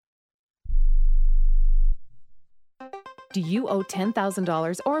Do you owe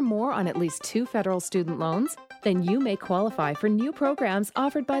 $10,000 or more on at least 2 federal student loans? Then you may qualify for new programs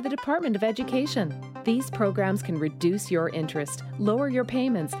offered by the Department of Education. These programs can reduce your interest, lower your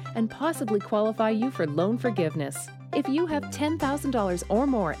payments, and possibly qualify you for loan forgiveness. If you have $10,000 or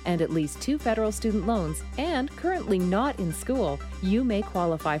more and at least 2 federal student loans and currently not in school, you may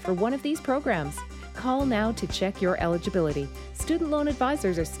qualify for one of these programs. Call now to check your eligibility. Student loan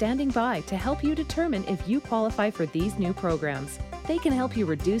advisors are standing by to help you determine if you qualify for these new programs. They can help you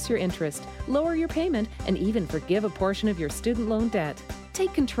reduce your interest, lower your payment, and even forgive a portion of your student loan debt.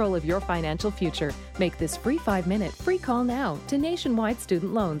 Take control of your financial future. Make this free 5-minute free call now to Nationwide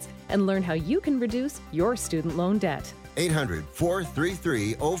Student Loans and learn how you can reduce your student loan debt.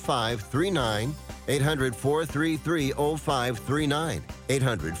 800-433-0539. 800-433-0539.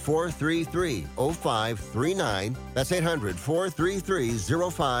 800-433-0539. That's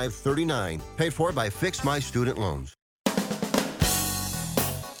 800-433-0539. Paid for by Fix My Student Loans.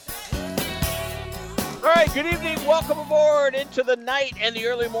 All right, good evening. Welcome aboard into the night and the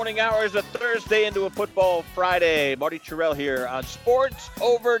early morning hours of Thursday into a football Friday. Marty Terrell here on Sports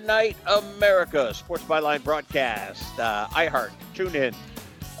Overnight America, Sports Byline broadcast, iHeart, TuneIn,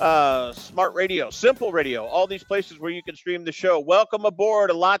 Smart Radio, Simple Radio, all these places where you can stream the show. Welcome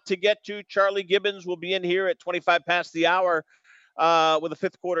aboard. A lot to get to. Charlie Gibbons will be in here at 25 past the hour with a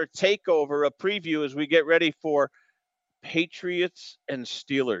fifth quarter takeover, a preview as we get ready for Patriots and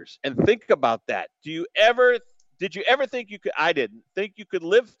Steelers. And think about that. Did you ever think you could, I didn't think you could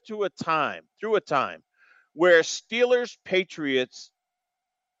live through a time where Steelers Patriots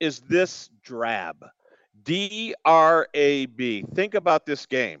is this drab. D-R-A-B. Think about this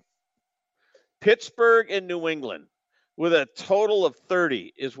game. Pittsburgh and New England with a total of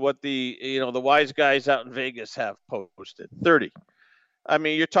 30 is what the wise guys out in Vegas have posted. 30. I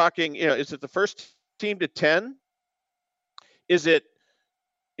mean, you're talking, is it the first team to 10? Is it,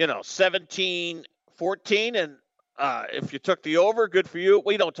 17-14? And if you took the over, good for you.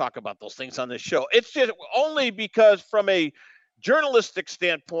 We don't talk about those things on this show. It's just only because from a journalistic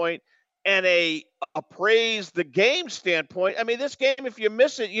standpoint and a appraise the game standpoint, I mean, this game, if you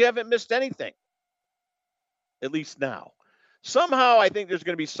miss it, you haven't missed anything, at least now. Somehow I think there's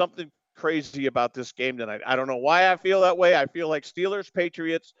going to be something crazy about this game tonight. I don't know why I feel that way. I feel like Steelers,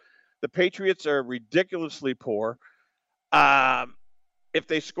 Patriots, the Patriots are ridiculously poor. If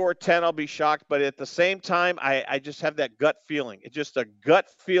they score 10, I'll be shocked. But at the same time, I just have that gut feeling. It's just a gut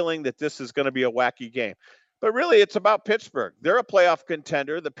feeling that this is going to be a wacky game. But really, it's about Pittsburgh. They're a playoff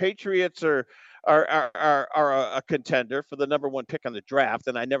contender. The Patriots are a contender for the number one pick on the draft.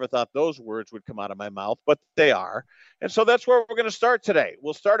 And I never thought those words would come out of my mouth, but they are. And so that's where we're going to start today.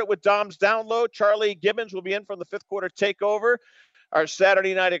 We'll start it with Dom's Download. Charlie Gibbons will be in from the fifth quarter takeover. Our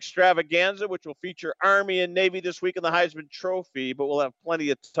Saturday night extravaganza, which will feature Army and Navy this week in the Heisman Trophy, but we'll have plenty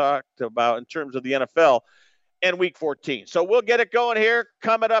to talk about in terms of the NFL and Week 14. So we'll get it going here,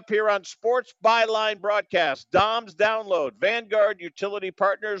 coming up here on Sports Byline broadcast. Dom's Download, Vanguard Utility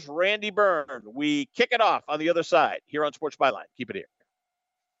Partners, Randy Byrne. We kick it off on the other side here on Sports Byline. Keep it here.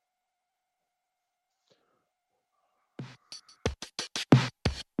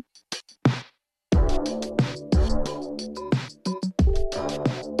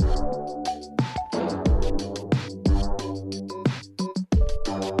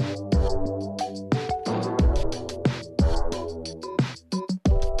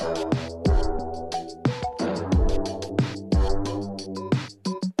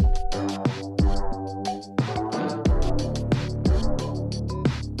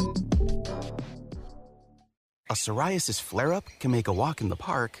 A psoriasis flare-up can make a walk in the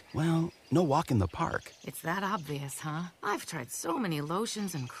park, well, no walk in the park. It's that obvious, huh? I've tried so many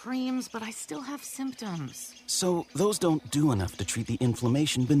lotions and creams, but I still have symptoms. So those don't do enough to treat the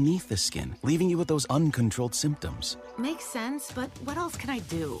inflammation beneath the skin, leaving you with those uncontrolled symptoms. Makes sense, but what else can I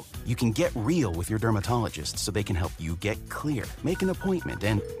do? You can get real with your dermatologist so they can help you get clear. Make an appointment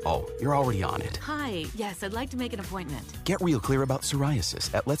and, you're already on it. Hi, yes, I'd like to make an appointment. Get real clear about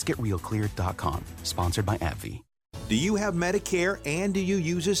psoriasis at letsgetrealclear.com. Sponsored by AbbVie. Do you have Medicare and do you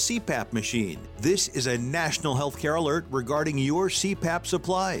use a CPAP machine? This is a national healthcare alert regarding your CPAP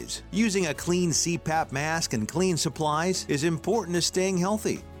supplies. Using a clean CPAP mask and clean supplies is important to staying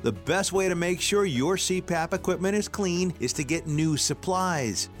healthy. The best way to make sure your CPAP equipment is clean is to get new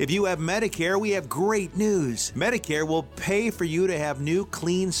supplies. If you have Medicare, we have great news. Medicare will pay for you to have new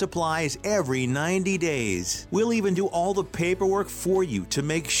clean supplies every 90 days. We'll even do all the paperwork for you to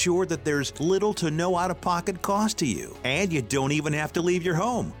make sure that there's little to no out-of-pocket cost to you. And you don't even have to leave your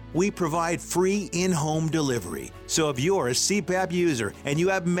home. We provide free in-home delivery. So if you're a CPAP user and you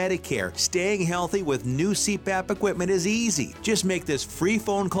have Medicare, staying healthy with new CPAP equipment is easy. Just make this free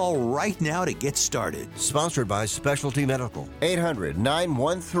phone call right now to get started. Sponsored by Specialty Medical.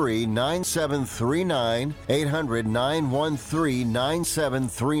 800-913-9739.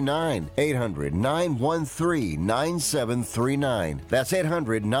 800-913-9739. 800-913-9739. That's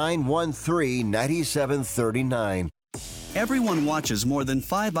 800-913-9739. Everyone watches more than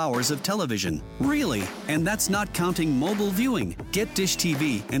 5 hours of television. Really? And that's not counting mobile viewing. Get Dish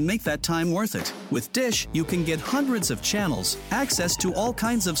TV and make that time worth it. With Dish, you can get hundreds of channels, access to all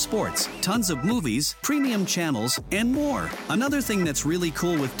kinds of sports, tons of movies, premium channels, and more. Another thing that's really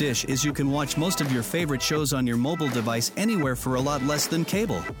cool with Dish is you can watch most of your favorite shows on your mobile device anywhere for a lot less than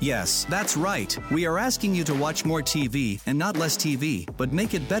cable. Yes, that's right. We are asking you to watch more TV and not less TV, but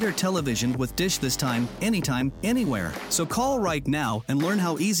make it better television with Dish this time, anytime, anywhere. So call right now and learn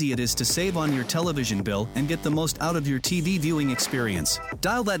how easy it is to save on your television bill and get the most out of your TV viewing experience.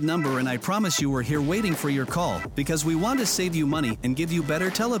 Dial that number and I promise you we're here waiting for your call because we want to save you money and give you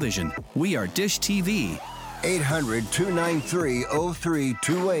better television. We are Dish TV.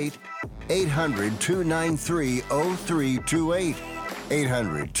 800-293-0328. 800-293-0328.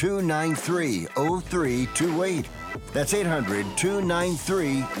 800-293-0328. That's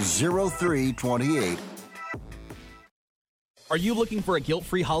 800-293-0328. Are you looking for a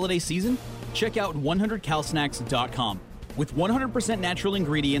guilt-free holiday season? Check out 100calsnacks.com. With 100% natural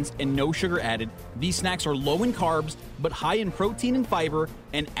ingredients and no sugar added, these snacks are low in carbs, but high in protein and fiber,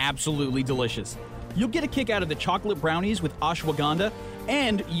 and absolutely delicious. You'll get a kick out of the chocolate brownies with ashwagandha,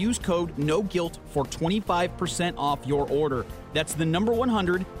 and use code NOGUILT for 25% off your order. That's the number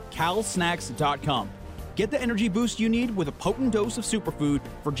 100, calsnacks.com. Get the energy boost you need with a potent dose of superfood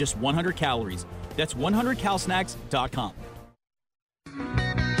for just 100 calories. That's 100calsnacks.com.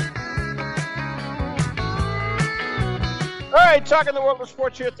 All right, talking the world of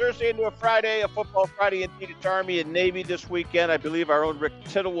sports here Thursday into a Friday, a football Friday indeed. It's Army and Navy this weekend. I believe our own Rick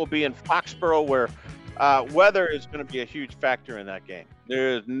Tittle will be in Foxborough, where weather is going to be a huge factor in that game.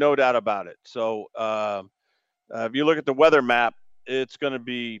 There's no doubt about it. So if you look at the weather map, it's going to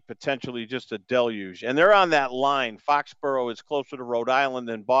be potentially just a deluge. And they're on that line. Foxborough is closer to Rhode Island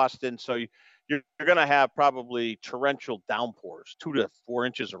than Boston, so you're going to have probably torrential downpours, 2 to 4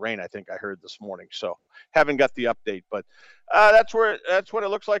 inches of rain, I think I heard this morning. So haven't got the update, but that's what it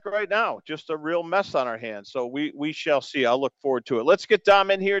looks like right now. Just a real mess on our hands. So we shall see. I'll look forward to it. Let's get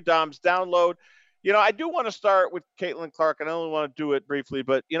Dom in here. Dom's download. You know, I do want to start with Caitlin Clark, and I only want to do it briefly,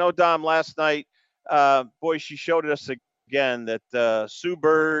 but Dom, last night, boy, she showed us again that Sue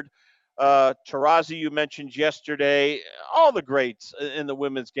Bird, Tarazi, you mentioned yesterday, all the greats in the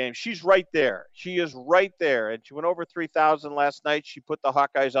women's game. She's right there. She is right there. And she went over 3,000 last night. She put the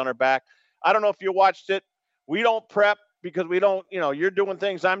Hawkeyes on her back. I don't know if you watched it. We don't prep because we don't, you're doing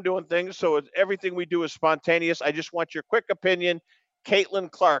things, I'm doing things. So everything we do is spontaneous. I just want your quick opinion.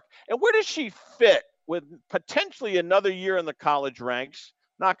 Caitlin Clark. And where does she fit with potentially another year in the college ranks?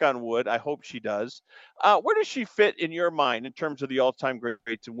 Knock on wood. I hope she does. Where does she fit in your mind in terms of the all-time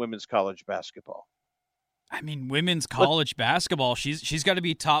greats in women's college basketball? I mean, women's college basketball, she's got to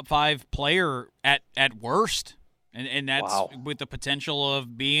be top 5 player at worst. And that's with the potential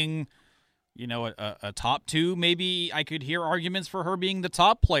of being, a top 2. Maybe I could hear arguments for her being the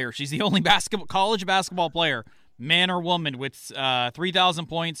top player. She's the only college basketball player, man or woman, with 3,000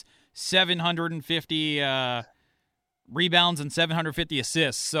 points, 750 rebounds, and 750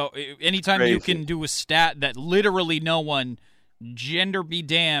 assists. So anytime you can do a stat that literally no one, gender be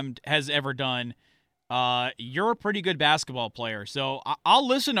damned, has ever done, you're a pretty good basketball player. So I'll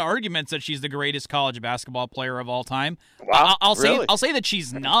listen to arguments that she's the greatest college basketball player of all time. Wow, I'll say that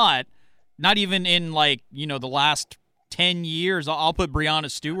she's not even in the last 10 years. I'll put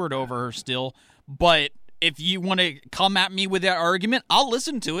Breanna Stewart over her still. But if you want to come at me with that argument, I'll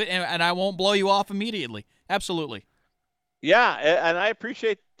listen to it and I won't blow you off immediately. Absolutely. Yeah, and I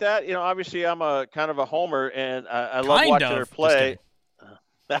appreciate that. Obviously I'm a kind of a homer, and I love watching her play.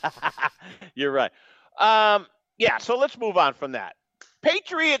 You're right. So let's move on from that.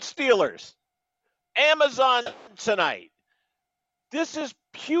 Patriots Steelers. Amazon tonight. This is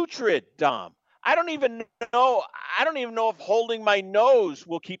putrid, Dom. I don't even know if holding my nose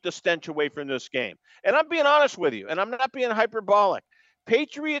will keep the stench away from this game. And I'm being honest with you, and I'm not being hyperbolic.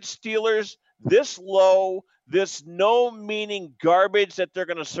 Patriots Steelers, this low, this no meaning garbage that they're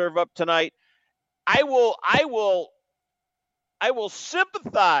going to serve up tonight. I will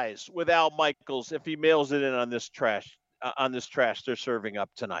sympathize with Al Michaels if he mails it in on this trash they're serving up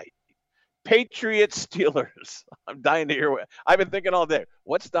tonight. Patriots Steelers. I'm dying to hear what I've been thinking all day.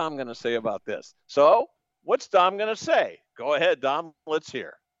 What's Dom going to say about this? So, what's Dom going to say? Go ahead, Dom. Let's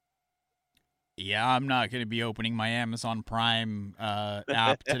hear. Yeah, I'm not going to be opening my Amazon Prime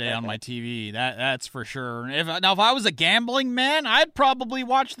app today on my TV. That's for sure. If I was a gambling man, I'd probably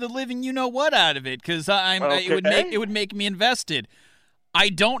watch the living you know what out of it because it would make me invested. I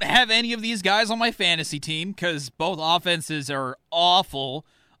don't have any of these guys on my fantasy team because both offenses are awful.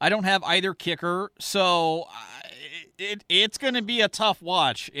 I don't have either kicker, so it's going to be a tough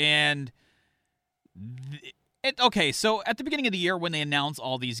watch. And okay, so at the beginning of the year when they announce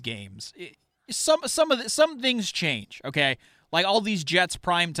all these games, some things change. Okay, like all these Jets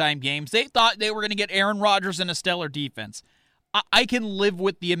primetime games, they thought they were going to get Aaron Rodgers and a stellar defense. I can live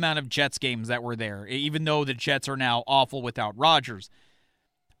with the amount of Jets games that were there, even though the Jets are now awful without Rodgers.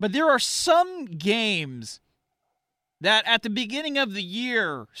 But there are some games that at the beginning of the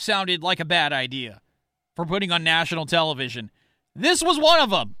year sounded like a bad idea for putting on national television. This was one of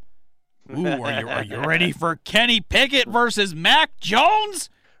them. Ooh, are you ready for Kenny Pickett versus Mac Jones?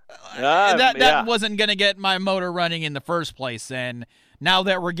 That wasn't going to get my motor running in the first place. And now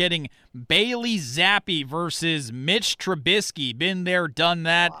that we're getting Bailey Zappi versus Mitch Trubisky, been there, done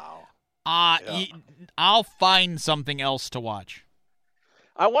that, I'll find something else to watch.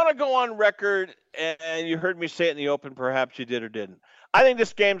 I want to go on record, and you heard me say it in the open, perhaps you did or didn't. I think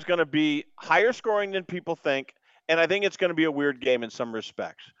this game's going to be higher scoring than people think, and I think it's going to be a weird game in some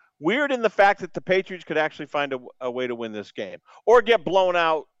respects. Weird in the fact that the Patriots could actually find a way to win this game or get blown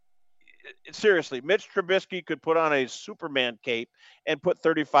out. Seriously, Mitch Trubisky could put on a Superman cape and put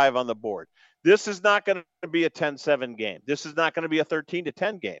 35 on the board. This is not going to be a 10-7 game. This is not going to be a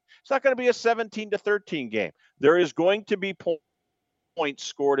 13-10 game. It's not going to be a 17-13 game. There is going to be points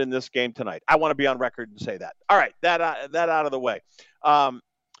scored in this game tonight. I want to be on record and say that. All right, that out of the way. And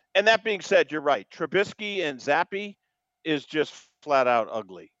that being said, you're right. Trubisky and Zappi is just flat out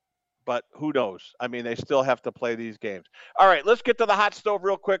ugly. But who knows? I mean, they still have to play these games. All right, let's get to the hot stove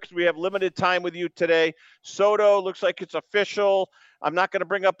real quick because we have limited time with you today. Soto looks like it's official. I'm not going to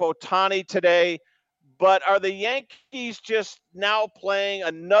bring up Ohtani today. But are the Yankees just now playing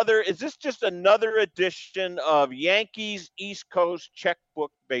is this just another edition of Yankees East Coast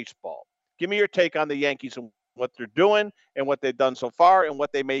checkbook baseball? Give me your take on the Yankees and what they're doing and what they've done so far and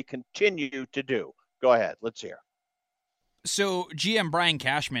what they may continue to do. Go ahead. Let's hear. So GM Brian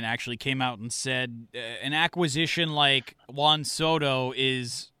Cashman actually came out and said an acquisition like Juan Soto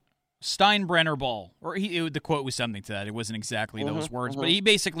is Steinbrenner ball. Or the quote was something to that. It wasn't exactly those words. But he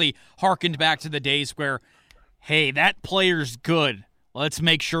basically harkened back to the days where, hey, that player's good. Let's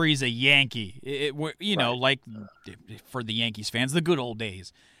make sure he's a Yankee. Know, like for the Yankees fans, the good old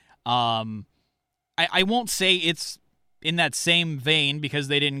days. I won't say it's in that same vein because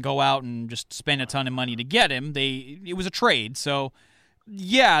they didn't go out and just spend a ton of money to get him. It was a trade. So,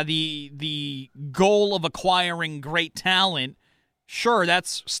 yeah, the goal of acquiring great talent, sure,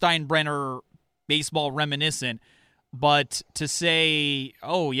 that's Steinbrenner baseball reminiscent. But to say,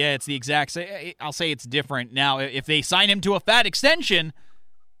 oh, yeah, it's the exact same, I'll say it's different. Now, if they sign him to a fat extension,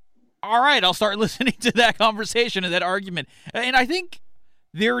 all right, I'll start listening to that conversation and that argument. And I think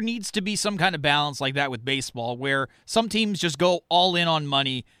there needs to be some kind of balance like that with baseball where some teams just go all in on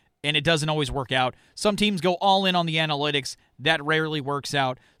money and it doesn't always work out. Some teams go all in on the analytics. That rarely works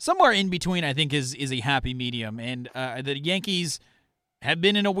out. Somewhere in between, I think, is a happy medium. And the Yankees have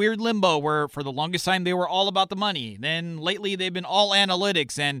been in a weird limbo where for the longest time they were all about the money. Then lately they've been all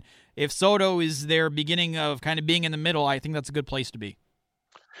analytics. And if Soto is their beginning of kind of being in the middle, I think that's a good place to be.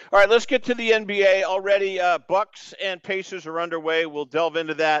 All right, let's get to the NBA already. Bucks and Pacers are underway. We'll delve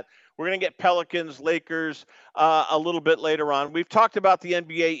into that. We're going to get Pelicans, Lakers a little bit later on. We've talked about the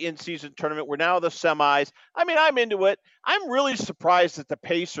NBA in-season tournament. We're now the semis. I mean, I'm into it. I'm really surprised that the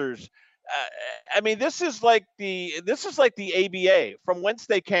Pacers. This is like the ABA from whence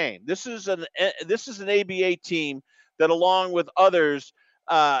they came. This is an ABA team that, along with others,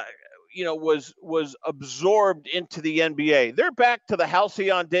 was absorbed into the NBA. They're back to the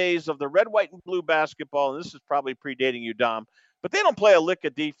halcyon days of the red, white, and blue basketball, and this is probably predating you, Dom, but they don't play a lick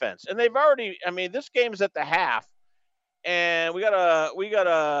of defense. And they've already, this game's at the half, and we got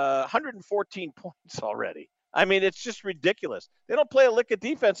 114 points already. I mean, it's just ridiculous. They don't play a lick of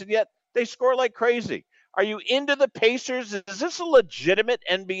defense, and yet they score like crazy. Are you into the Pacers? Is this a legitimate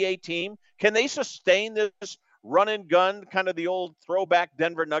NBA team? Can they sustain this run and gun, kind of the old throwback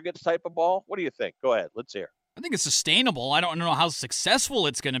Denver Nuggets type of ball? What do you think? Go ahead. Let's hear. I think it's sustainable. I don't know how successful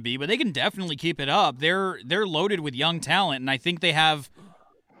it's going to be, but they can definitely keep it up. They're loaded with young talent, and I think they have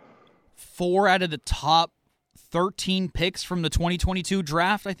 4 out of the top 13 picks from the 2022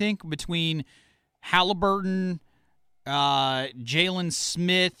 draft, I think, between Halliburton, Jalen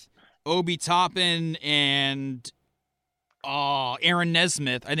Smith, Obi Toppin, and Aaron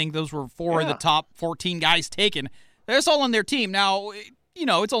Nesmith. I think those were four of the top 14 guys taken. That's all on their team. Now,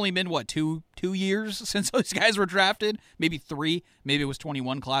 it's only been, 2 years since those guys were drafted? Maybe 3. Maybe it was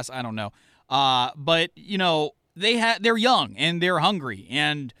 21 class. I don't know. But, they're young and they're hungry.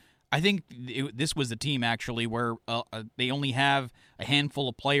 And I think this was the team, actually, where they only have a handful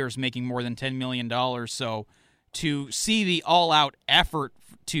of players making more than $10 million. So to see the all-out effort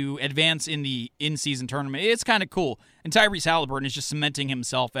to advance in the in-season tournament, it's kind of cool. And Tyrese Halliburton is just cementing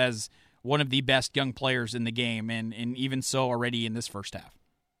himself as one of the best young players in the game, and even so already in this first half.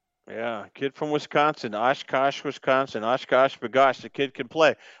 Yeah, kid from Wisconsin, Oshkosh, Wisconsin. Oshkosh, bagosh, the kid can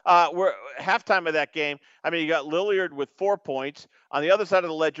play. We're halftime of that game. I mean, you got Lilliard with 4 points. On the other side of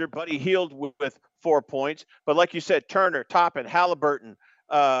the ledger, Buddy Hield with 4 points. But like you said, Turner, Toppin, Halliburton,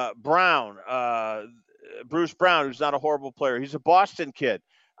 Brown, Bruce Brown, who's not a horrible player. He's a Boston kid.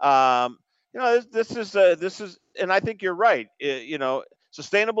 This is, and I think you're right.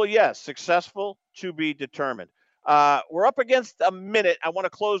 Sustainable, yes. Successful, to be determined. We're up against a minute. I want to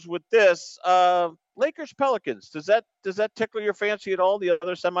close with this. Lakers Pelicans. Does that tickle your fancy at all? The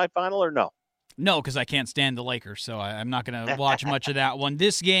other semifinal, or no? No, because I can't stand the Lakers, so I'm not going to watch much of that one.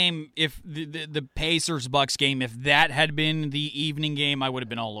 This game, if the Pacers-Bucks game, if that had been the evening game, I would have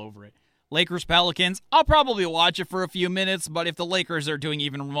been all over it. Lakers-Pelicans, I'll probably watch it for a few minutes, but if the Lakers are doing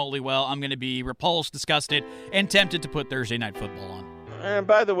even remotely well, I'm going to be repulsed, disgusted, and tempted to put Thursday Night Football on. And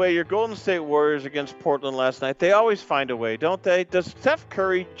by the way, your Golden State Warriors against Portland last night, they always find a way, don't they? Does Steph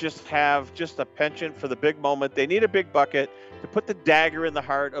Curry just have a penchant for the big moment? They need a big bucket to put the dagger in the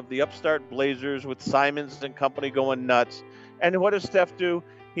heart of the upstart Blazers with Simons and company going nuts. And what does Steph do?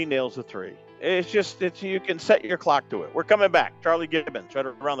 He nails a three. It's you can set your clock to it. We're coming back. Charlie Gibbons right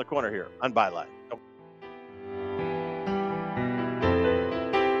around the corner here on Byline.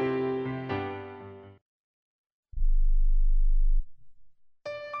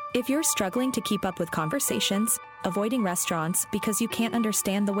 If you're struggling to keep up with conversations, avoiding restaurants because you can't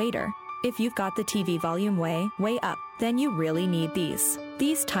understand the waiter, if you've got the TV volume way up, then you really need these.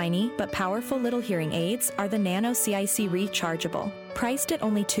 These tiny but powerful little hearing aids are the Nano CIC Rechargeable, priced at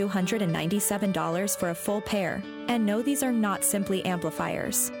only $297 for a full pair. And no, these are not simply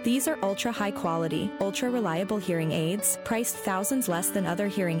amplifiers. These are ultra high quality, ultra reliable hearing aids, priced thousands less than other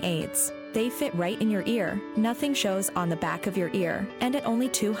hearing aids. They fit right in your ear, nothing shows on the back of your ear, and at only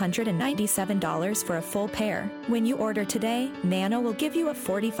 $297 for a full pair. When you order today, Nano will give you a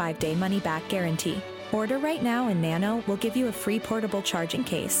 45-day money-back guarantee. Order right now and Nano will give you a free portable charging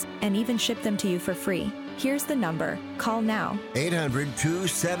case and even ship them to you for free. Here's the number. Call now.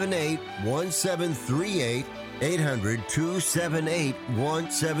 800-278-1738.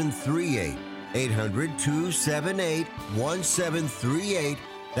 800-278-1738. 800-278-1738.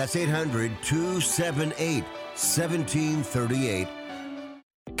 That's 800-278-1738.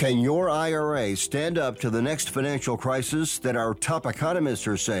 Can your IRA stand up to the next financial crisis that our top economists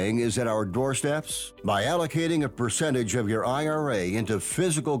are saying is at our doorsteps? By allocating a percentage of your IRA into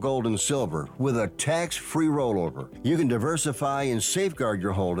physical gold and silver with a tax-free rollover, you can diversify and safeguard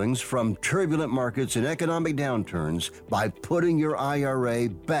your holdings from turbulent markets and economic downturns by putting your IRA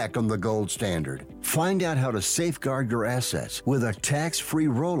back on the gold standard. Find out how to safeguard your assets with a tax-free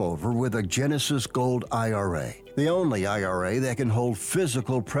rollover with a Genesis Gold IRA, the only IRA that can hold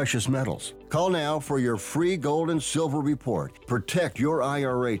physical precious metals. Call now for your free gold and silver report. Protect your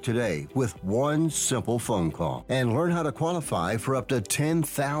IRA today with one simple phone call and learn how to qualify for up to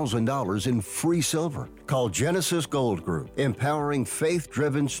 $10,000 in free silver. Call Genesis Gold Group, empowering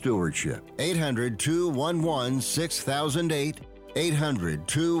faith-driven stewardship. 800-211-6008.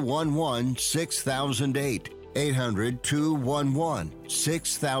 800-211-6008.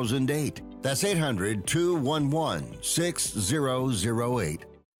 800-211-6008. That's 800-211-6008.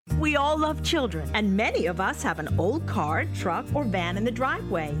 We all love children, and many of us have an old car, truck, or van in the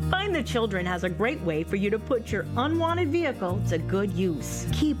driveway. Find the Children has a great way for you to put your unwanted vehicle to good use.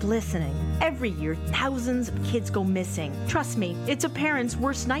 Keep listening. Every year, thousands of kids go missing. Trust me, it's a parent's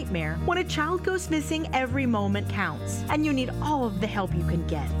worst nightmare. When a child goes missing, every moment counts, and you need all of the help you can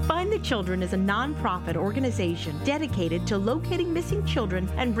get. Find the Children is a non-profit organization dedicated to locating missing children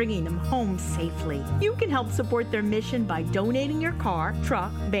and bringing them home safely. You can help support their mission by donating your car,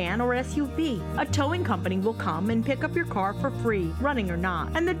 truck, van, van or SUV. A towing company will come and pick up your car for free, running or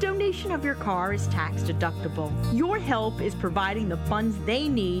not, and the donation of your car is tax deductible. Your help is providing the funds they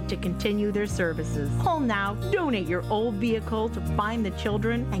need to continue their services. Call now, donate your old vehicle to Find the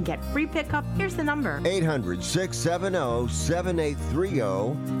Children, and get free pickup. Here's the number: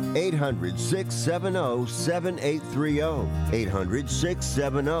 800-670-7830. 800-670-7830.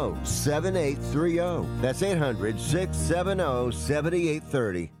 800-670-7830. That's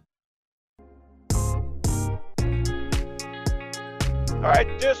 800-670-7830. All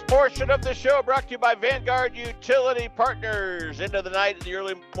right, this portion of the show brought to you by Vanguard Utility Partners. Into the night, in the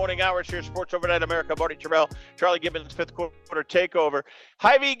early morning hours here, Sports Overnight America. Marty Terrell, Charlie Gibbons, fifth quarter takeover.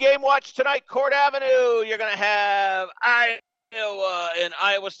 Hy-Vee Game Watch tonight, Court Avenue. You're going to have Iowa and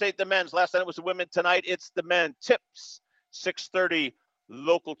Iowa State, the men's. Last night it was the women. Tonight it's the men. Tips, 6:30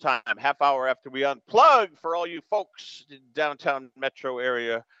 local time, half hour after we unplug for all you folks in downtown metro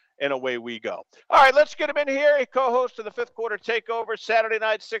area. And away we go. All right, let's get him in here. A co-host of the fifth quarter takeover, Saturday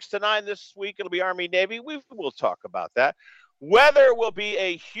night, 6 to 9. This week it'll be Army-Navy. We'll talk about that. Weather will be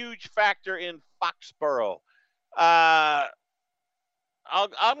a huge factor in Foxborough. I'm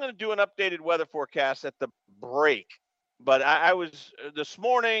going to do an updated weather forecast at the break. But I was this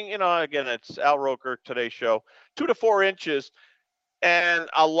morning, again, it's Al Roker, Today's Show, 2 to 4 inches, and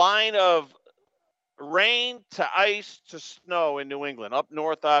a line of rain to ice to snow in New England. Up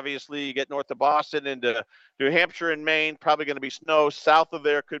north, obviously, you get north of Boston into New Hampshire and Maine, probably going to be snow. South of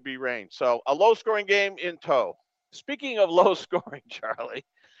there could be rain. So a low-scoring game in tow. Speaking of low-scoring, Charlie,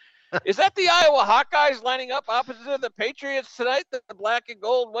 is that the Iowa Hawkeyes lining up opposite of the Patriots tonight, the black and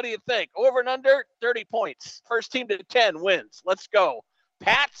gold? What do you think? Over and under, 30 points. First team to 10 wins. Let's go.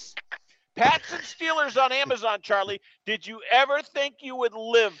 Pats and Steelers on Amazon, Charlie. Did you ever think you would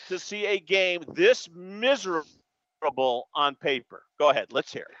live to see a game this miserable on paper? Go ahead.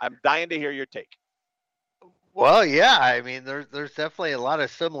 Let's hear it. I'm dying to hear your take. Well, yeah. I mean, there's definitely a lot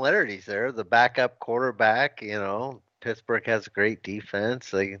of similarities there. The backup quarterback, Pittsburgh has a great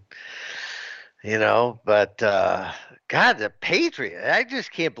defense. But God, the Patriots, I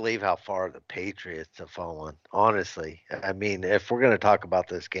just can't believe how far the Patriots have fallen, honestly. I mean, if we're going to talk about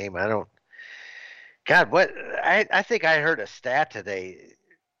this game, I think I heard a stat today.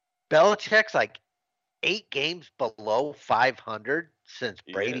 Belichick's like 8 games below 500 since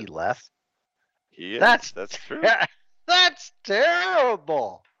Brady left. That's true. That's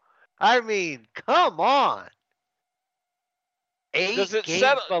terrible. I mean, come on. 8 does it games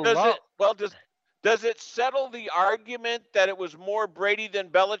settle? below. Does it settle the argument that it was more Brady than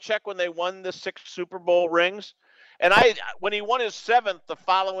Belichick when they won the 6 Super Bowl rings? And when he won his 7th the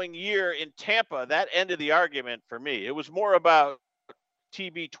following year in Tampa, that ended the argument for me. It was more about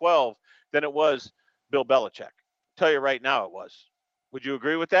TB12 than it was Bill Belichick. I'll tell you right now it was. Would you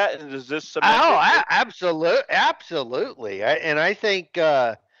agree with that? And is this cement? Oh, absolutely. I think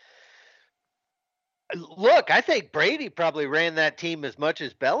look, I think Brady probably ran that team as much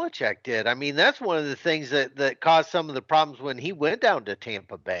as Belichick did. I mean, that's one of the things that caused some of the problems when he went down to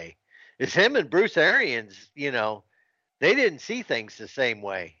Tampa Bay. Is him and Bruce Arians, they didn't see things the same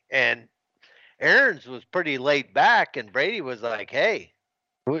way. And Arians was pretty laid back, and Brady was like, hey,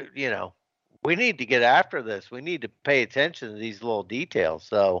 we need to get after this. We need to pay attention to these little details.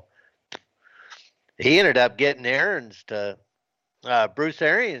 So he ended up getting Bruce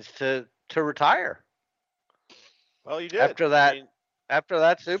Arians to retire. Well, he did. After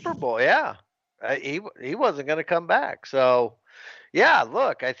that Super Bowl, yeah. He wasn't going to come back. So, yeah,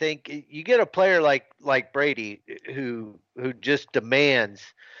 look, I think you get a player like Brady who just demands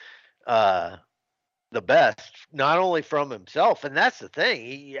the best, not only from himself, and that's the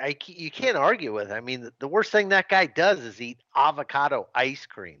thing. You can't argue with it. I mean, the worst thing that guy does is eat avocado ice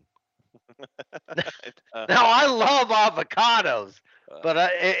cream. Now, I love avocados,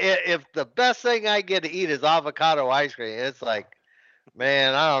 but if the best thing I get to eat is avocado ice cream, it's like,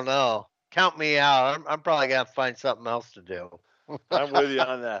 man, I don't know. Count me out. I'm probably going to find something else to do. I'm with you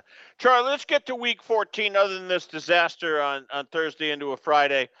on that. Charlie, let's get to week 14 other than this disaster on Thursday into a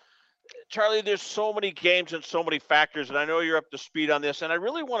Friday. Charlie, there's so many games and so many factors, and I know you're up to speed on this, and I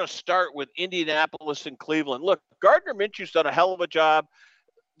really want to start with Indianapolis and Cleveland. Look, Gardner Minshew's done a hell of a job.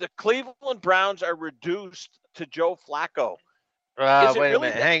 The Cleveland Browns are reduced to Joe Flacco. Wait a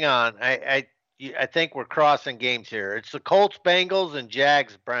minute. Hang on. I think we're crossing games here. It's the Colts, Bengals, and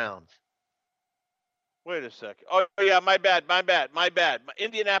Jags, Browns. Wait a second. Oh, yeah, my bad.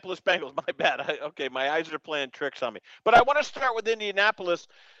 Indianapolis Bengals, my bad. Okay, my eyes are playing tricks on me. But I want to start with Indianapolis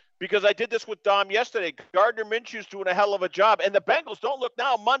because I did this with Dom yesterday. Gardner Minshew's doing a hell of a job. And the Bengals don't look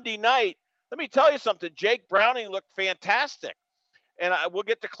now Monday night. Let me tell you something. Jake Browning looked fantastic. and we'll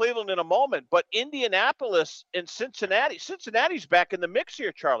get to Cleveland in a moment, but Indianapolis and Cincinnati. Cincinnati's back in the mix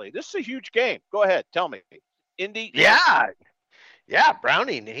here, Charlie. This is a huge game. Go ahead. Tell me. Indy. Yeah,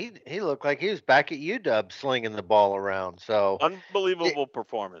 Browning, he looked like he was back at UW slinging the ball around. So unbelievable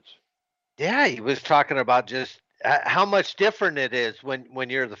performance. Yeah, he was talking about just how much different it is when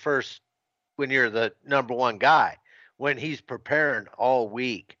you're the number one guy, when he's preparing all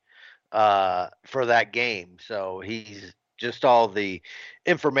week for that game. So he's just all the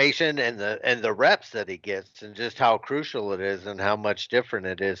information and the reps that he gets, and just how crucial it is and how much different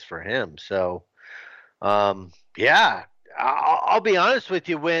it is for him. So yeah. I'll be honest with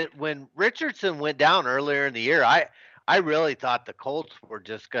you. When Richardson went down earlier in the year, I really thought the Colts were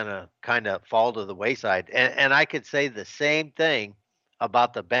just going to kind of fall to the wayside. And I could say the same thing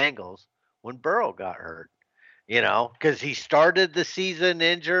about the Bengals when Burrow got hurt, because he started the season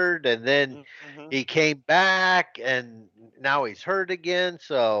injured, and then he came back, and now he's hurt again.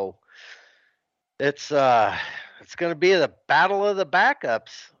 So it's going to be the battle of the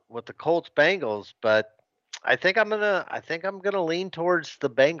backups with the Colts Bengals, but I think I'm gonna lean towards the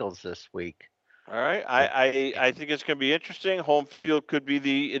Bengals this week. All right, I think it's gonna be interesting. Home field could be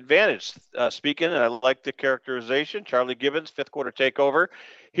the advantage. Speaking, and I like the characterization. Charlie Gibbons, fifth quarter takeover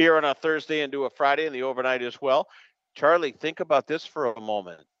here on a Thursday into a Friday and the overnight as well. Charlie, think about this for a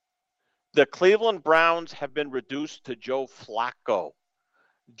moment. The Cleveland Browns have been reduced to Joe Flacco.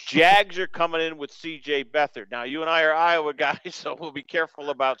 Jags are coming in with C.J. Beathard. Now, you and I are Iowa guys, so we'll be careful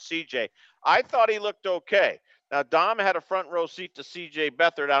about C.J. I thought he looked okay. Now, Dom had a front row seat to C.J.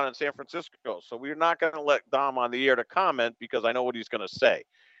 Beathard out in San Francisco, so we're not going to let Dom on the air to comment because I know what he's going to say.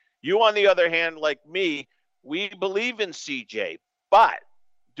 You, on the other hand, like me, we believe in C.J., but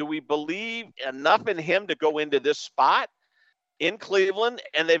do we believe enough in him to go into this spot in Cleveland?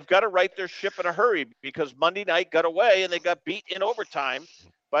 And they've got to right their ship in a hurry because Monday night got away and they got beat in overtime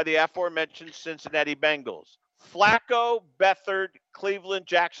by the aforementioned Cincinnati Bengals. Flacco, Beathard, Cleveland,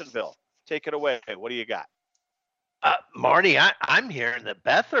 Jacksonville. Take it away. What do you got? Marty, I'm hearing that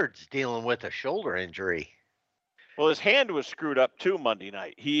Beathard's dealing with a shoulder injury. Well, his hand was screwed up too Monday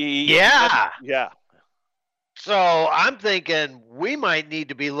night. Yeah. So I'm thinking we might need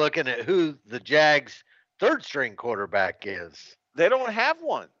to be looking at who the Jags' third-string quarterback is. They don't have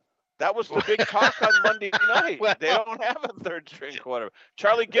one. That was the big talk on Monday night. They don't have a third-string quarterback.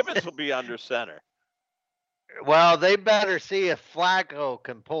 Charlie Gibbons will be under center. Well, they better see if Flacco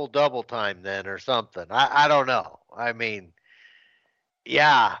can pull double time then or something. I don't know. I mean,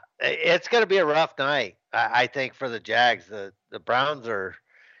 yeah, it's going to be a rough night, I think, for the Jags. The Browns are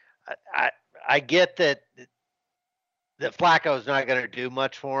I get that Flacco's not going to do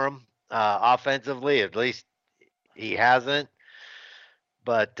much for them offensively. At least he hasn't.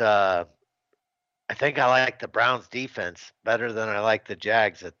 But I think I like the Browns defense better than I like the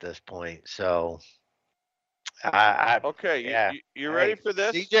Jags at this point. So okay, yeah. You ready for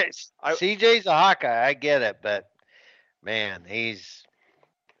this? CJ's a Hawkeye. I get it, but man,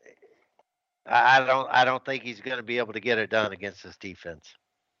 I don't think he's going to be able to get it done against this defense.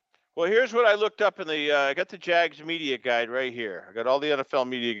 Well, here's what I looked up in the I got the Jags media guide right here. I got all the NFL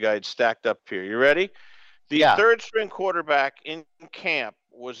media guides stacked up here. You ready? The third string quarterback in camp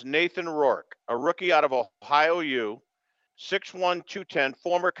was Nathan Rourke, a rookie out of Ohio U, 6'1", 210,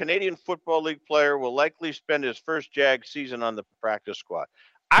 former Canadian Football League player, will likely spend his first Jag season on the practice squad.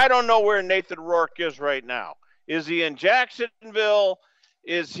 I don't know where Nathan Rourke is right now. Is he in Jacksonville?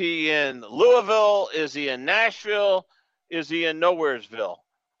 Is he in Louisville? Is he in Nashville? Is he in Nowheresville?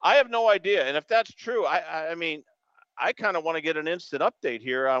 I have no idea. And if that's true, I mean, I kind of want to get an instant update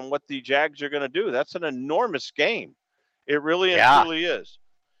here on what the Jags are going to do. That's an enormous game. It really and truly is.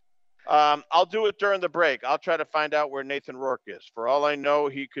 I'll do it during the break. I'll try to find out where Nathan Rourke is. For all I know,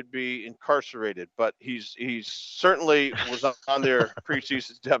 he could be incarcerated, but he's certainly was on their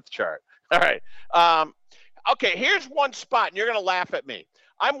preseason depth chart. All right. Okay, here's one spot, and you're going to laugh at me.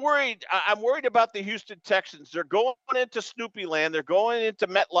 I'm worried about the Houston Texans. They're going into Snoopy Land. They're going into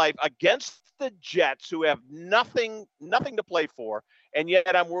MetLife against the Jets, who have nothing to play for, and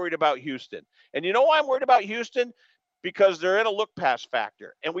yet I'm worried about Houston. And you know why I'm worried about Houston? Because they're in a look-pass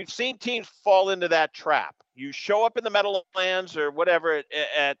factor, and we've seen teams fall into that trap. You show up in the Meadowlands or whatever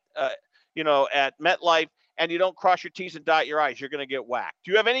at MetLife, and you don't cross your T's and dot your I's, you're going to get whacked.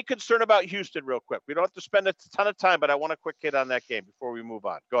 Do you have any concern about Houston real quick? We don't have to spend a ton of time, but I want a quick hit on that game before we move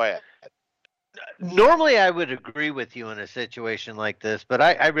on. Go ahead. Normally, I would agree with you in a situation like this, but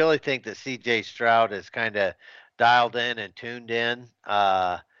I really think that C.J. Stroud is kind of dialed in and tuned in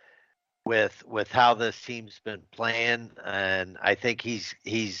with how this team's been playing, and I think he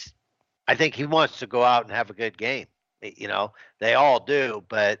wants to go out and have a good game. They all do.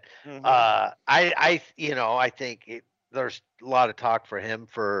 But I think there's a lot of talk for him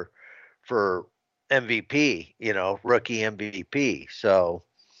for MVP, rookie MVP. So,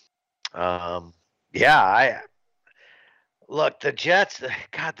 look, the Jets,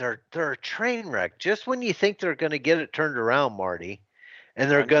 God, they're a train wreck. Just when you think they're going to get it turned around, Marty, and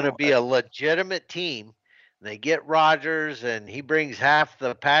they're going to be a legitimate team, they get Rodgers, and he brings half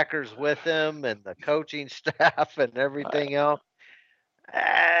the Packers with him, and the coaching staff, and everything else.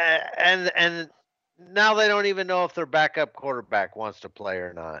 And now they don't even know if their backup quarterback wants to play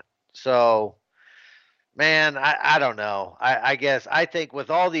or not. So, man, I don't know. I guess I think with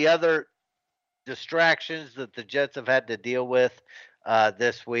all the other distractions that the Jets have had to deal with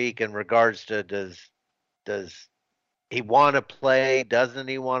this week in regards to does he want to play? Doesn't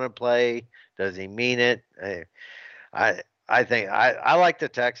he want to play? Does he mean it? I think I like the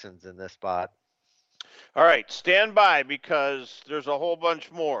Texans in this spot. All right, stand by because there's a whole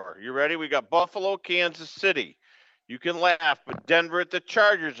bunch more. You ready? We got Buffalo, Kansas City. You can laugh, but Denver at the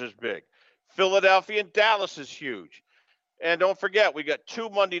Chargers is big. Philadelphia and Dallas is huge. And don't forget, we got 2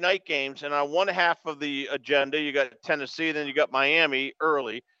 Monday night games, and on one half of the agenda, you got Tennessee, then you got Miami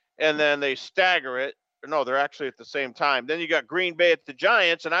early, and then they stagger it. No, they're actually at the same time. Then you got Green Bay at the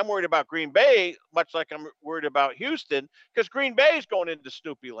Giants, and I'm worried about Green Bay, much like I'm worried about Houston, because Green Bay is going into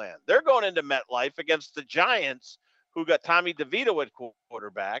Snoopy land. They're going into MetLife against the Giants, who got Tommy DeVito at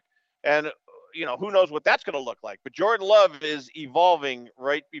quarterback. And, who knows what that's going to look like. But Jordan Love is evolving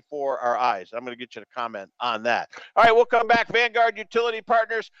right before our eyes. I'm going to get you to comment on that. All right, we'll come back. Vanguard Utility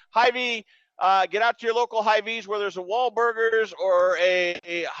Partners, Hy-Vee. Get out to your local Hy-Vees where there's a Wahlburgers or a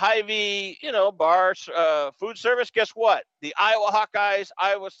Hy-Vee, bar, food service. Guess what? The Iowa Hawkeyes,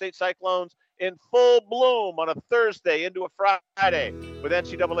 Iowa State Cyclones in full bloom on a Thursday into a Friday with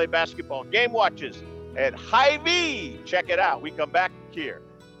NCAA basketball. Game watches at Hy-Vee. Check it out. We come back here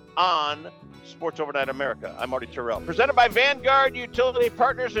on Sports Overnight America. I'm Marty Terrell. Presented by Vanguard Utility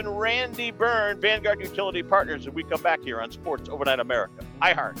Partners and Randy Byrne. Vanguard Utility Partners. And we come back here on Sports Overnight America.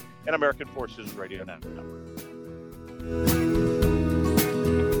 iHeart and American Forces Radio Network.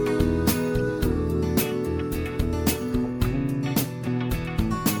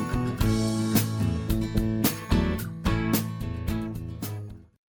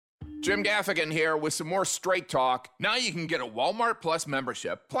 Jim Gaffigan here with some more Straight Talk. Now you can get a Walmart Plus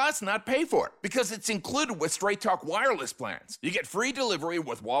membership, plus not pay for it, because it's included with Straight Talk wireless plans. You get free delivery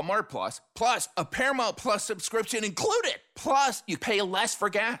with Walmart plus a Paramount Plus subscription included. Plus, you pay less for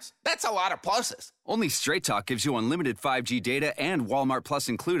gas. That's a lot of pluses. Only Straight Talk gives you unlimited 5G data and Walmart Plus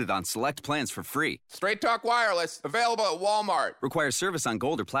included on select plans for free. Straight Talk wireless, available at Walmart. Requires service on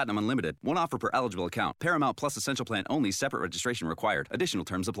Gold or Platinum Unlimited. One offer per eligible account. Paramount Plus Essential Plan only. Separate registration required. Additional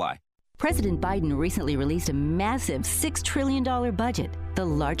terms apply. President Biden recently released a massive $6 trillion budget, the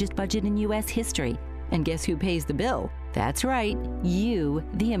largest budget in U.S. history. And guess who pays the bill? That's right, you,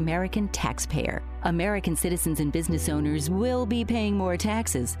 the American taxpayer. American citizens and business owners will be paying more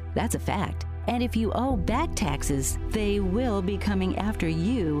taxes. That's a fact. And if you owe back taxes, they will be coming after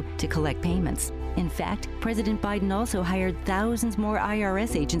you to collect payments. In fact, President Biden also hired thousands more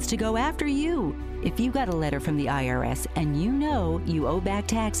IRS agents to go after you. If you got a letter from the IRS and you know you owe back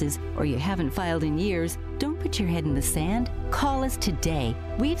taxes or you haven't filed in years, don't put your head in the sand. Call us today.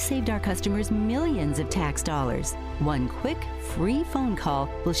 We've saved our customers millions of tax dollars. One quick, free phone call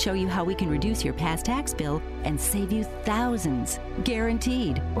will show you how we can reduce your past tax bill and save you thousands.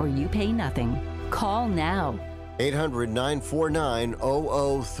 Guaranteed, or you pay nothing. Call now.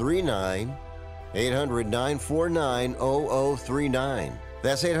 800-949-0039. 800-949-0039.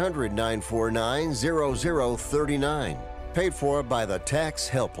 That's 800-949-0039. Paid for by the Tax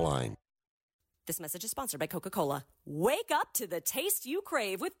Helpline. This message is sponsored by Coca-Cola. Wake up to the taste you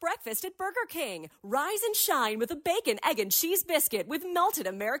crave with breakfast at Burger King. Rise and shine with a bacon, egg, and cheese biscuit with melted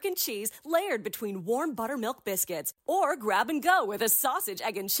American cheese layered between warm buttermilk biscuits. Or grab and go with a sausage,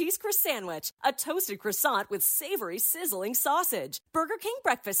 egg, and cheese croissant, a toasted croissant with savory, sizzling sausage. Burger King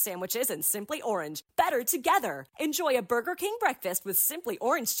breakfast sandwiches and Simply Orange. Better together. Enjoy a Burger King breakfast with Simply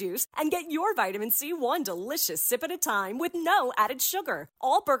Orange juice and get your vitamin C one delicious sip at a time with no added sugar.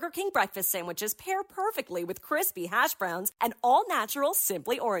 All Burger King breakfast sandwiches pair perfectly with crispy hash browns and all-natural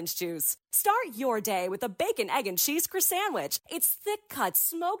Simply Orange juice. Start your day with a bacon, egg, and cheese croissant. It's thick-cut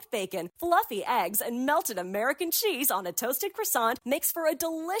smoked bacon, fluffy eggs, and melted American cheese on a toasted croissant makes for a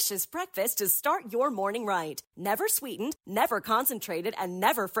delicious breakfast to start your morning right. Never sweetened, never concentrated, and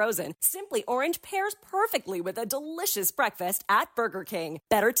never frozen, Simply Orange pairs perfectly with a delicious breakfast at Burger King.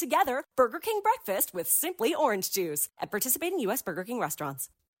 Better together, Burger King breakfast with Simply Orange juice at participating U.S. Burger King restaurants.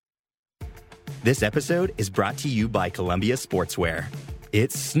 This episode is brought to you by Columbia Sportswear.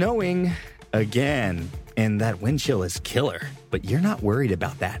 It's snowing again, and that wind chill is killer. But you're not worried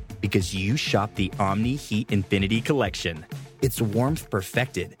about that because you shop the Omni Heat Infinity Collection. It's warmth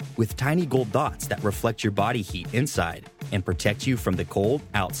perfected with tiny gold dots that reflect your body heat inside and protect you from the cold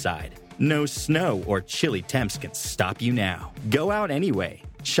outside. No snow or chilly temps can stop you now. Go out anyway.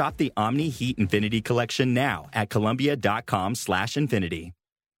 Shop the Omni Heat Infinity Collection now at Columbia.com/infinity.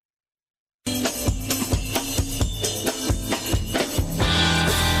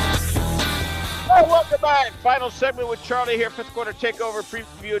 Welcome back. Final segment with Charlie here, fifth quarter takeover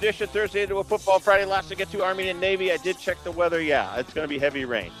preview edition, Thursday into a football Friday. Last to get to Army and Navy. I did check the weather. Yeah, it's going to be heavy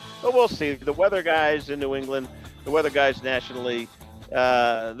rain, but we'll see. The weather guys in New England, the weather guys nationally,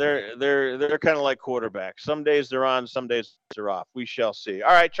 they're kind of like quarterbacks. Some days they're on, some days they're off. We shall see.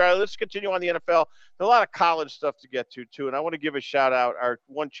 All right, Charlie, let's continue on the NFL. There's a lot of college stuff to get to too, and I want to give a shout out. Our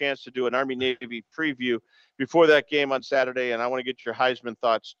one chance to do an Army Navy preview before that game on Saturday, and I want to get your Heisman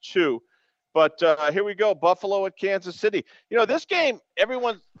thoughts too. But here we go, Buffalo at Kansas City. You know, this game,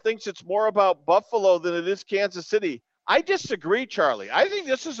 everyone thinks it's more about Buffalo than it is Kansas City. I disagree, Charlie. I think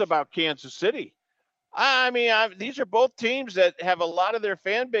this is about Kansas City. I mean, these are both teams that have a lot of their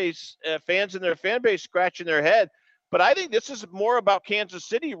fan base, fans in their fan base scratching their head. But I think this is more about Kansas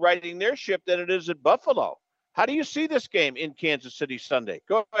City righting their ship than it is at Buffalo. How do you see this game in Kansas City Sunday?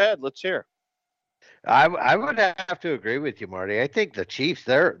 Go ahead. Let's hear. I would have to agree with you, Marty. I think the Chiefs,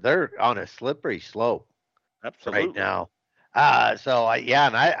 they're on a slippery slope right now.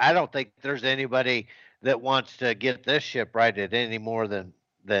 And I don't think there's anybody that wants to get this ship righted any more than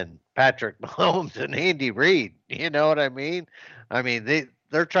Patrick Mahomes and Andy Reid. You know what I mean? I mean,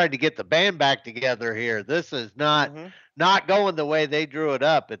 they're trying to get the band back together here. This is not going the way they drew it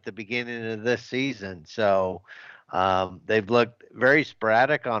up at the beginning of this season. So they've looked very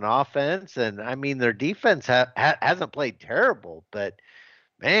sporadic on offense, and I mean their defense hasn't played terrible, but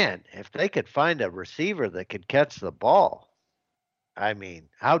man, if they could find a receiver that could catch the ball, I mean,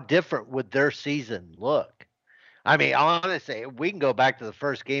 how different would their season look? I mean, honestly, we can go back to the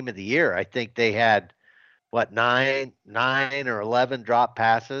first game of the year. I think they had nine or 11 drop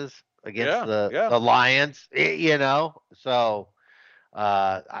passes against the Lions. You know, so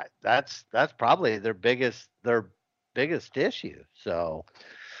that's probably their biggest issue. So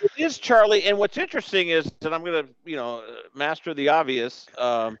it is, Charlie. And what's interesting is that I'm going to, master the obvious.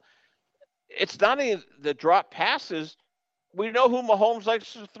 It's not any the drop passes. We know who Mahomes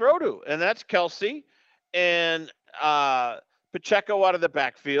likes to throw to, and that's Kelsey and Pacheco out of the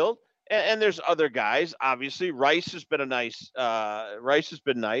backfield. And there's other guys. Obviously, Rice has been nice.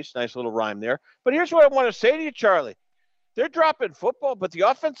 Nice little rhyme there. But here's what I want to say to you, Charlie. They're dropping football, but the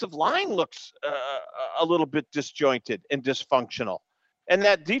offensive line looks a little bit disjointed and dysfunctional. And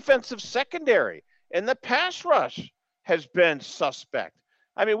that defensive secondary and the pass rush has been suspect.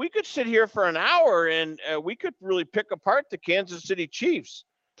 I mean, we could sit here for an hour and we could really pick apart the Kansas City Chiefs.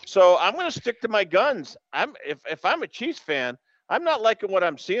 So I'm going to stick to my guns. If I'm a Chiefs fan, I'm not liking what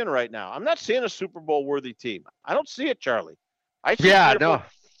I'm seeing right now. I'm not seeing a Super Bowl worthy team. I don't see it, Charlie. No.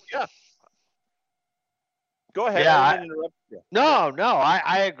 Go ahead. Yeah, I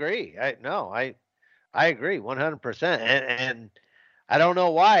agree. I agree 100%. And I don't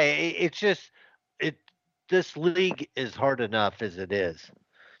know why. It's just this league is hard enough as it is.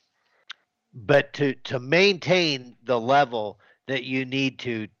 But to maintain the level that you need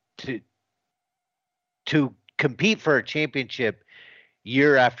to compete for a championship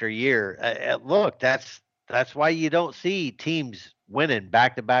year after year, look, that's why you don't see teams winning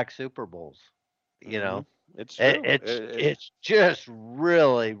back-to-back Super Bowls. You know, it's just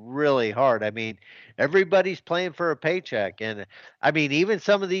really, really hard. I mean, everybody's playing for a paycheck, and I mean, even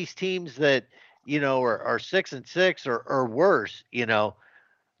some of these teams that are 6-6 or worse,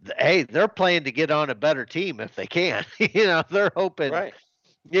 hey, they're playing to get on a better team if they can. They're hoping,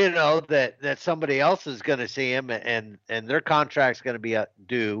 that somebody else is going to see them, and their contract's going to be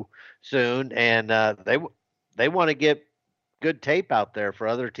due soon, and they want to get good tape out there for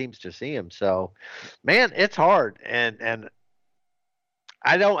other teams to see them. So, man, it's hard, and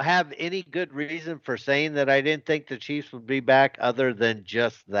I don't have any good reason for saying that I didn't think the Chiefs would be back, other than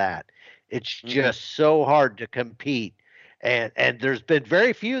just that. It's just so hard to compete. And there's been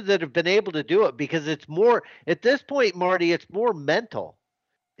very few that have been able to do it, because it's more, at this point, Marty, it's more mental.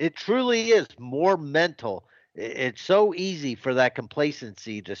 It truly is more mental. It's so easy for that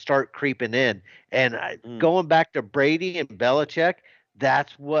complacency to start creeping in. And going back to Brady and Belichick,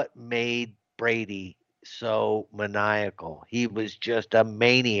 that's what made Brady so maniacal. He was just a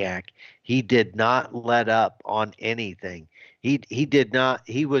maniac. He did not let up on anything. He did not.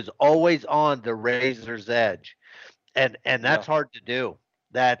 He was always on the razor's edge, and that's hard to do.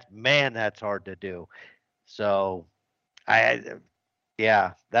 That's hard to do. So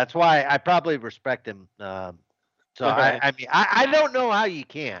that's why I probably respect him. So I mean, I don't know how you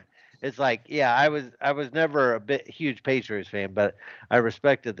can. It's like, I was never a huge Patriots fan, but I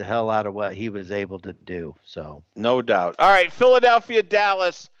respected the hell out of what he was able to do. So no doubt. All right, Philadelphia,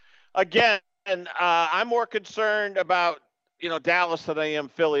 Dallas. Again, I'm more concerned about Dallas than I am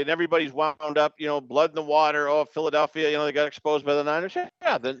Philly, and everybody's wound up, blood in the water. Oh, Philadelphia, they got exposed by the Niners.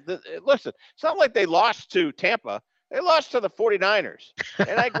 Yeah, listen, it's not like they lost to Tampa. They lost to the 49ers,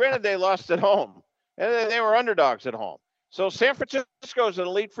 and granted they lost at home, and they were underdogs at home. So San Francisco is an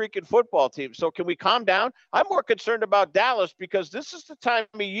elite freaking football team. So can we calm down? I'm more concerned about Dallas because this is the time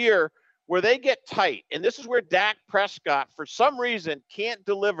of year where they get tight, and this is where Dak Prescott, for some reason, can't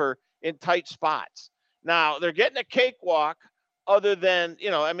deliver in tight spots. Now, they're getting a cakewalk other than,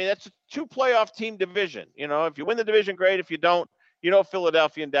 that's a 2 playoff team division. If you win the division, great. If you don't,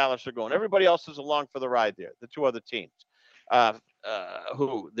 Philadelphia and Dallas are going. Everybody else is along for the ride there, the 2 other teams.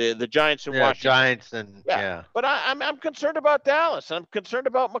 The Giants and Washington. Giants and But I'm concerned about Dallas. I'm concerned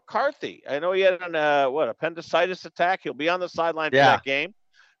about McCarthy. I know he had an appendicitis attack. He'll be on the sideline for that game.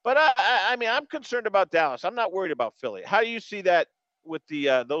 But I'm concerned about Dallas. I'm not worried about Philly. How do you see that with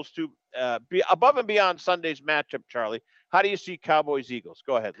the those two above and beyond Sunday's matchup, Charlie? How do you see Cowboys Eagles?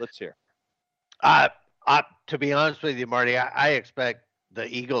 Go ahead. Let's hear. To be honest with you, Marty, I expect the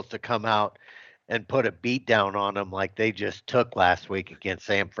Eagles to come out and put a beat down on them like they just took last week against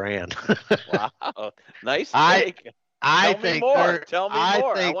San Fran. Wow. Nice take. Tell me more.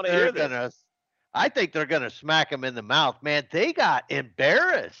 I want to hear this. I think they're going to smack them in the mouth. Man, they got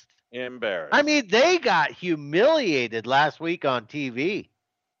embarrassed. I mean, they got humiliated last week on TV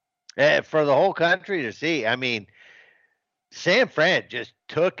for the whole country to see. I mean, San Fran just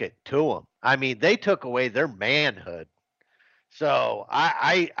took it to them. I mean, they took away their manhood. So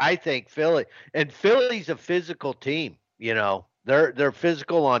I think Philly's a physical team. They're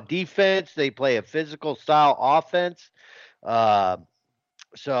physical on defense. They play a physical style offense.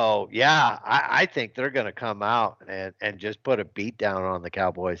 So I think they're going to come out and just put a beat down on the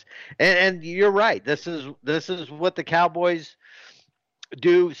Cowboys. And you're right. This is what the Cowboys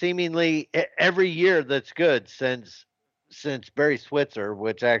do seemingly every year. That's good since Barry Switzer,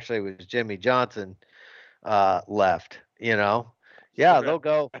 which actually was Jimmy Johnson, left. They'll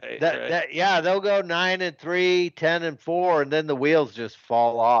go they'll go 9-3, 10-4, and then the wheels just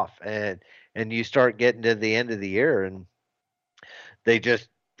fall off, and you start getting to the end of the year, and they just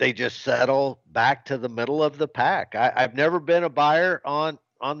settle back to the middle of the pack. I've never been a buyer on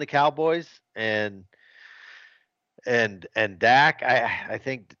the Cowboys, and Dak. I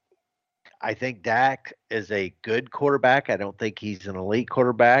think Dak is a good quarterback. I don't think he's an elite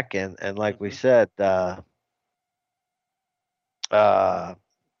quarterback, and like we said, the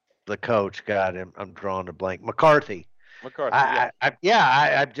coach got him. I'm drawing a blank. McCarthy. I'm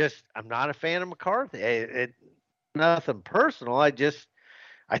not a fan of McCarthy. Nothing personal. I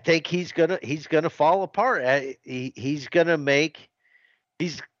think he's gonna fall apart. He's gonna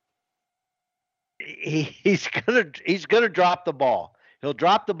drop the ball. He'll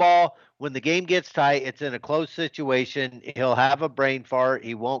drop the ball when the game gets tight. It's in a close situation. He'll have a brain fart.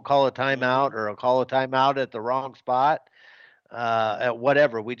 He won't call a timeout, or he'll call a timeout at the wrong spot. At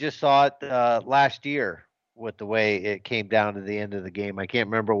whatever. We just saw it last year with the way it came down to the end of the game. I can't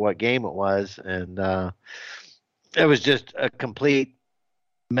remember what game it was, and it was just a complete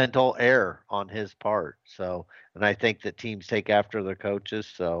mental error on his part. So, and I think that teams take after their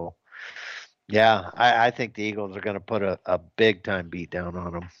coaches. So, I think the Eagles are going to put a big time beat down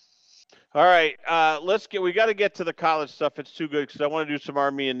on them. All right, we got to get to the college stuff. It's too good because I want to do some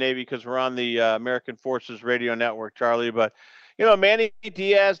Army and Navy because we're on the American Forces Radio Network, Charlie. But, Manny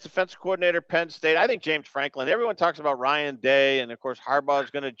Diaz, defensive coordinator, Penn State. I think James Franklin. Everyone talks about Ryan Day, and, of course, Harbaugh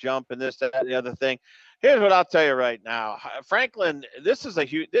is going to jump and this, that, and the other thing. Here's what I'll tell you right now. Franklin, this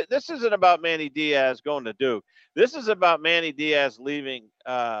isn't about Manny Diaz going to Duke. This is about Manny Diaz leaving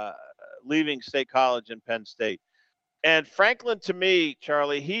State College and Penn State. And Franklin, to me,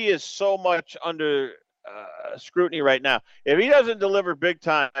 Charlie, he is so much under scrutiny right now. If he doesn't deliver big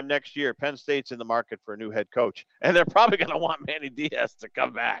time next year, Penn State's in the market for a new head coach, and they're probably going to want Manny Diaz to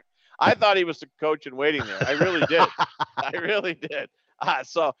come back. I thought he was the coach in waiting there. I really did. I really did.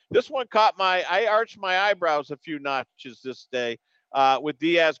 So this one I arched my eyebrows a few notches this day with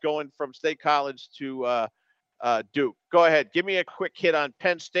Diaz going from State College to Duke. Go ahead. Give me a quick hit on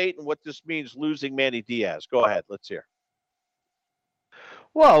Penn State and what this means losing Manny Diaz. Go ahead. Let's hear.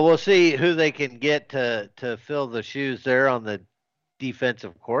 Well, we'll see who they can get to fill the shoes there on the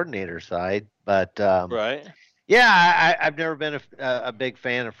defensive coordinator side. But right. Yeah, I've never been a big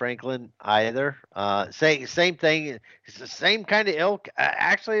fan of Franklin either. Same thing. It's the same kind of ilk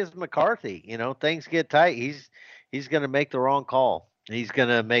actually as McCarthy. Things get tight. He's going to make the wrong call. He's going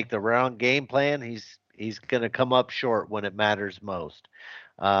to make the wrong game plan. He's going to come up short when it matters most.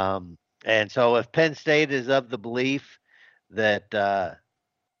 And so if Penn State is of the belief that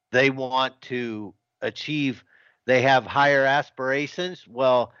they want to achieve, they have higher aspirations.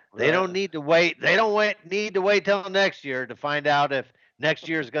 Well, they don't need to wait. They don't need to wait till next year to find out if next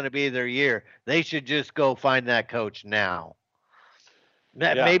year is going to be their year. They should just go find that coach now.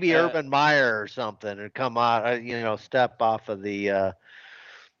 Maybe Urban Meyer or something, and come out. Step out of the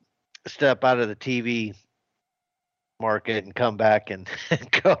TV market and come back and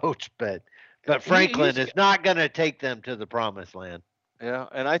coach. But Franklin is not going to take them to the promised land. Yeah,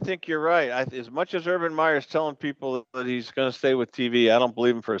 and I think you're right. As much as Urban Meyer's telling people that he's going to stay with TV, I don't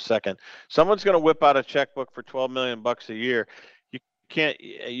believe him for a second. Someone's going to whip out a checkbook for $12 million a year. You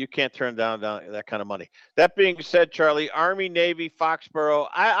can't turn down that kind of money. That being said, Charlie, Army, Navy, Foxborough,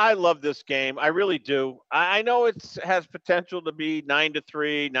 I love this game. I really do. I know it has potential to be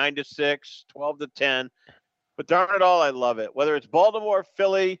 9-3, 9-6, 12-10, but darn it all, I love it. Whether it's Baltimore,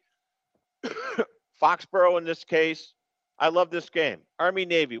 Philly, Foxborough in this case, I love this game. Army,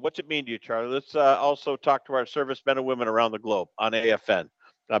 Navy, what's it mean to you, Charlie? Let's also talk to our servicemen and women around the globe on AFN,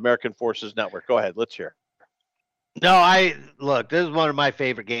 American Forces Network. Go ahead. Let's hear. No, look, this is one of my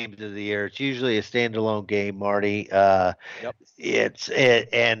favorite games of the year. It's usually a standalone game, Marty. Yep. It's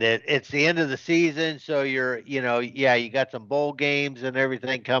the end of the season, so you got some bowl games and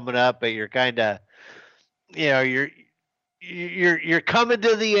everything coming up, but you're kind of, you're coming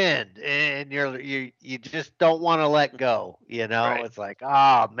to the end, and you just don't want to let go. Right. It's like,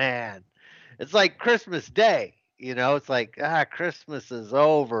 oh man, it's like Christmas Day. It's like Christmas is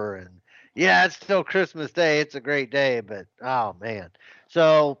over, and yeah, it's still Christmas Day. It's a great day, but oh man.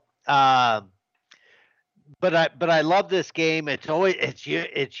 So, but I love this game.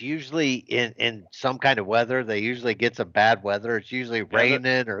 It's usually in some kind of weather. They usually get some bad weather. It's usually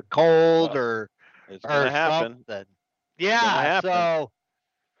raining or cold or gonna happen. Something. Yeah.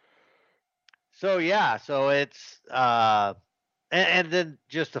 So it's and then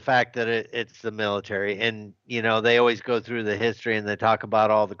just the fact that it's the military, and they always go through the history and they talk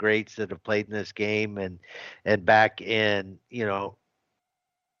about all the greats that have played in this game, and back in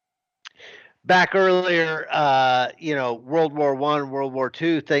back earlier, World War I, World War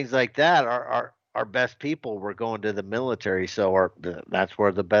II, things like that. Our best people were going to the military, so that's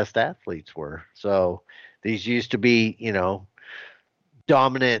where the best athletes were. So these used to be,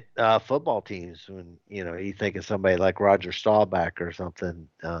 dominant football teams. When you think of somebody like Roger Staubach or something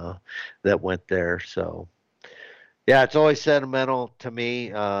that went there. So yeah, it's always sentimental to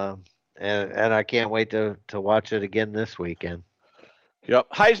me, and I can't wait to watch it again this weekend. Yep.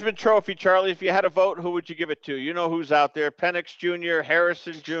 Heisman Trophy, Charlie. If you had a vote, who would you give it to? You know who's out there: Penix Jr.,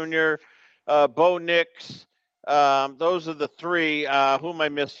 Harrison Jr., Bo Nix. Those are the three. Who am I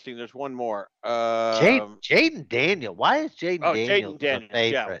missing? There's one more. Jaden Daniel. Why is Jaden Daniel the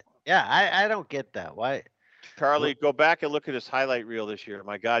favorite? Yeah, I don't get that. Why? Charlie, go back and look at his highlight reel this year.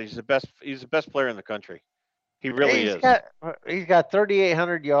 My God, he's the best. He's the best player in the country. He really is. He's got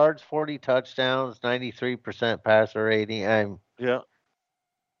 3,800 yards, 40 touchdowns, 93% passer rating.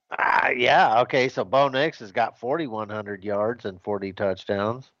 Okay. So Bo Nix has got 4,100 yards and 40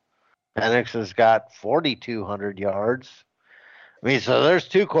 touchdowns. Penix has got 4,200 yards. I mean, so there's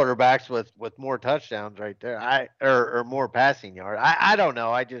two quarterbacks with more touchdowns right there. Or more passing yards. I don't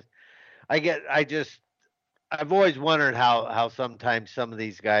know. I've always wondered how sometimes some of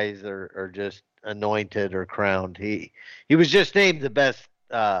these guys are just anointed or crowned. He was just named the best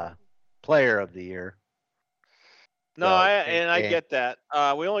player of the year. No, I get that.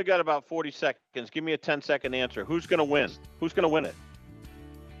 We only got about 40 seconds. Give me a 10-second answer. Who's going to win? Who's going to win it?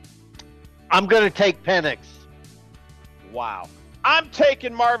 I'm going to take Penix. Wow. I'm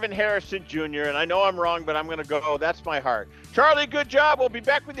taking Marvin Harrison Jr., and I know I'm wrong, but I'm going to go. That's my heart. Charlie, good job. We'll be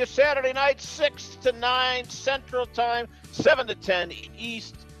back with you Saturday night, 6 to 9 Central Time, 7 to 10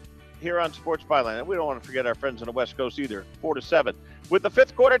 East here on Sports Byline. And we don't want to forget our friends on the West Coast either, 4 to 7. With the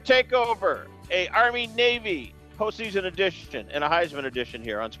fifth quarter takeover, a Army-Navy postseason edition and a Heisman edition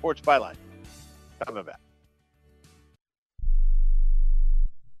here on Sports Byline. Coming back.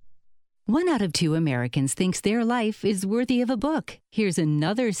 1 out of 2 Americans thinks their life is worthy of a book. Here's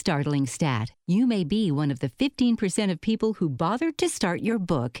another startling stat. You may be one of the 15% of people who bothered to start your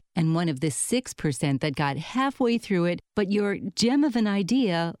book and one of the 6% that got halfway through it, but your gem of an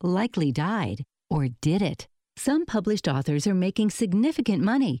idea likely died. Or did it? Some published authors are making significant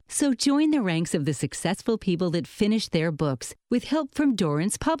money, so join the ranks of the successful people that finish their books with help from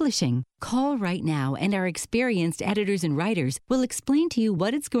Dorrance Publishing. Call right now and our experienced editors and writers will explain to you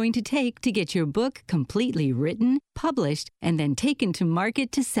what it's going to take to get your book completely written, published, and then taken to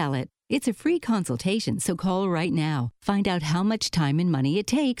market to sell it. It's a free consultation, so call right now. Find out how much time and money it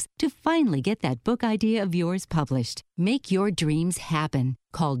takes to finally get that book idea of yours published. Make your dreams happen.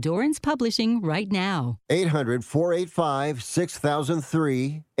 Call Dorrance Publishing right now.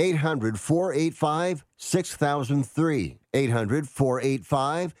 800-485-6003. 800-485-6003.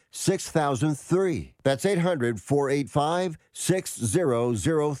 800-485-6003. That's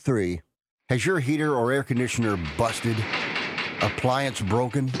 800-485-6003. Has your heater or air conditioner busted? Appliance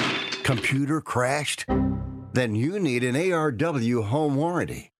broken? Computer crashed? Then you need an ARW home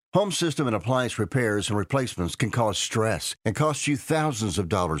warranty. Home system and appliance repairs and replacements can cause stress and cost you thousands of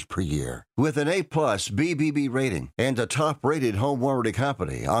dollars per year. With an A-plus BBB rating and a top-rated home warranty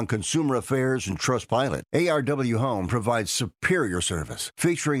company on Consumer Affairs and Trustpilot, ARW Home provides superior service,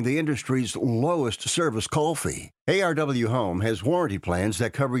 featuring the industry's lowest service call fee. ARW Home has warranty plans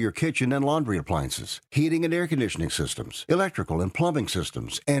that cover your kitchen and laundry appliances, heating and air conditioning systems, electrical and plumbing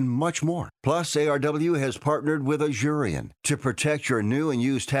systems, and much more. Plus, ARW has partnered with Azurian to protect your new and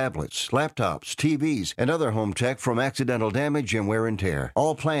used tablets, laptops, TVs, and other home tech from accidental damage and wear and tear.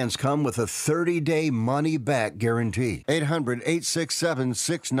 All plans come with a 30-day money-back guarantee.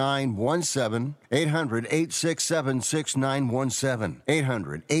 800-867-6917. 800-867-6917.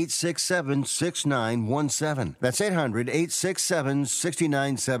 800-867-6917. That's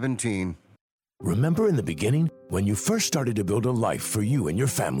 800-867-6917. Remember in the beginning, when you first started to build a life for you and your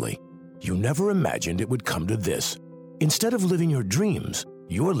family, you never imagined it would come to this. Instead of living your dreams,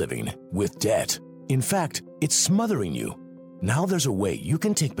 you're living with debt. In fact, it's smothering you. Now there's a way you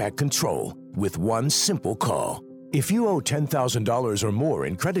can take back control with one simple call. If you owe $10,000 or more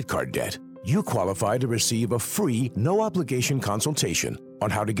in credit card debt, you qualify to receive a free, no-obligation consultation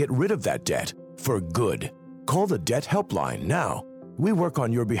on how to get rid of that debt for good. Call the Debt Helpline now. We work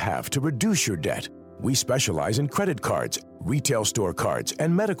on your behalf to reduce your debt. We specialize in credit cards, retail store cards,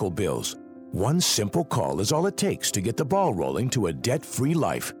 and medical bills. One simple call is all it takes to get the ball rolling to a debt-free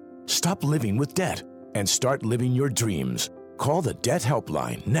life. Stop living with debt and start living your dreams. Call the Debt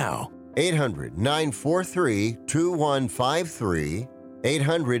Helpline now. 800-943-2153.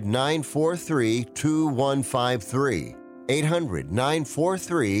 800-943-2153.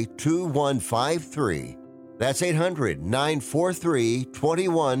 800-943-2153. That's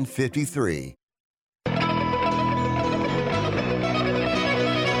 800-943-2153.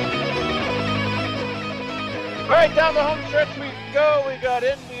 All right, down the home stretch we go. We got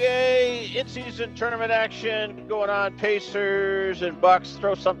NBA in-season tournament action going on. Pacers and Bucks.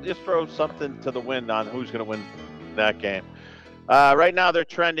 Just throw something to the wind on who's going to win that game. Right now they're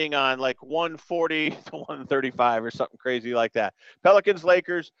trending on like 140 to 135 or something crazy like that. Pelicans,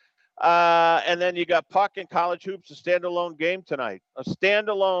 Lakers. And then you got Puck and college hoops, a standalone game tonight. A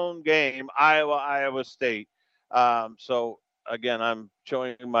standalone game, Iowa State. So, again, I'm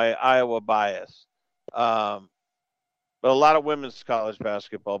showing my Iowa bias. But a lot of women's college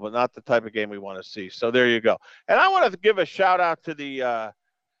basketball, but not the type of game we want to see. So there you go. And I want to give a shout out to the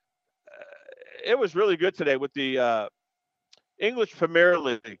it was really good today with the English Premier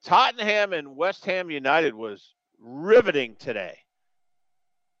League. Tottenham and West Ham United was riveting today.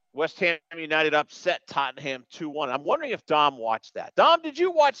 West Ham United upset Tottenham 2-1. I'm wondering if Dom watched that. Dom, did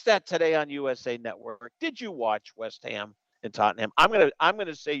you watch that today on USA Network? Did you watch West Ham and Tottenham? I'm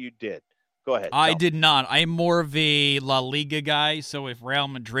gonna say you did. Go ahead. I did not. I'm more of a La Liga guy, so if Real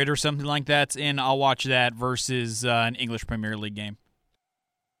Madrid or something like that's in, I'll watch that versus an English Premier League game.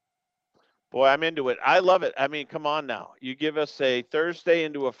 Boy, I'm into it. I love it. I mean, come on now. You give us a Thursday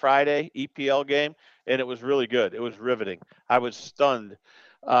into a Friday EPL game, and it was really good. It was riveting. I was stunned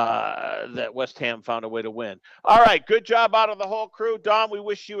that West Ham found a way to win. All right, good job out of the whole crew. Dom, we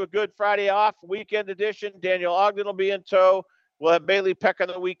wish you a good Friday off, weekend edition. Daniel Ogden will be in tow. We'll have Bailey Peck on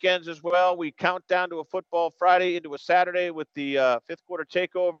the weekends as well. We count down to a football Friday into a Saturday with the fifth quarter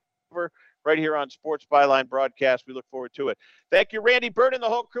takeover right here on Sports Byline broadcast. We look forward to it. Thank you, Randy Bird and the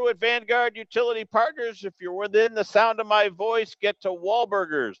whole crew at Vanguard Utility Partners. If you're within the sound of my voice, get to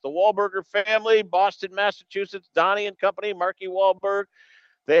Wahlburgers, the Wahlburger family, Boston, Massachusetts, Donnie and Company, Marky Wahlberg.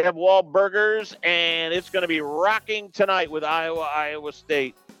 They have Wahlburgers, and it's going to be rocking tonight with Iowa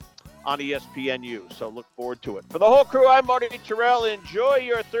State. on ESPNU. So look forward to it. For the whole crew, I'm Marty Terrell. Enjoy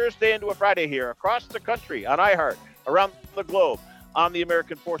your Thursday into a Friday here across the country on iHeart, around the globe, on the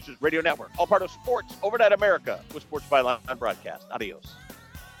American Forces Radio Network. All part of Sports Overnight America with Sports Byline broadcast. Adios.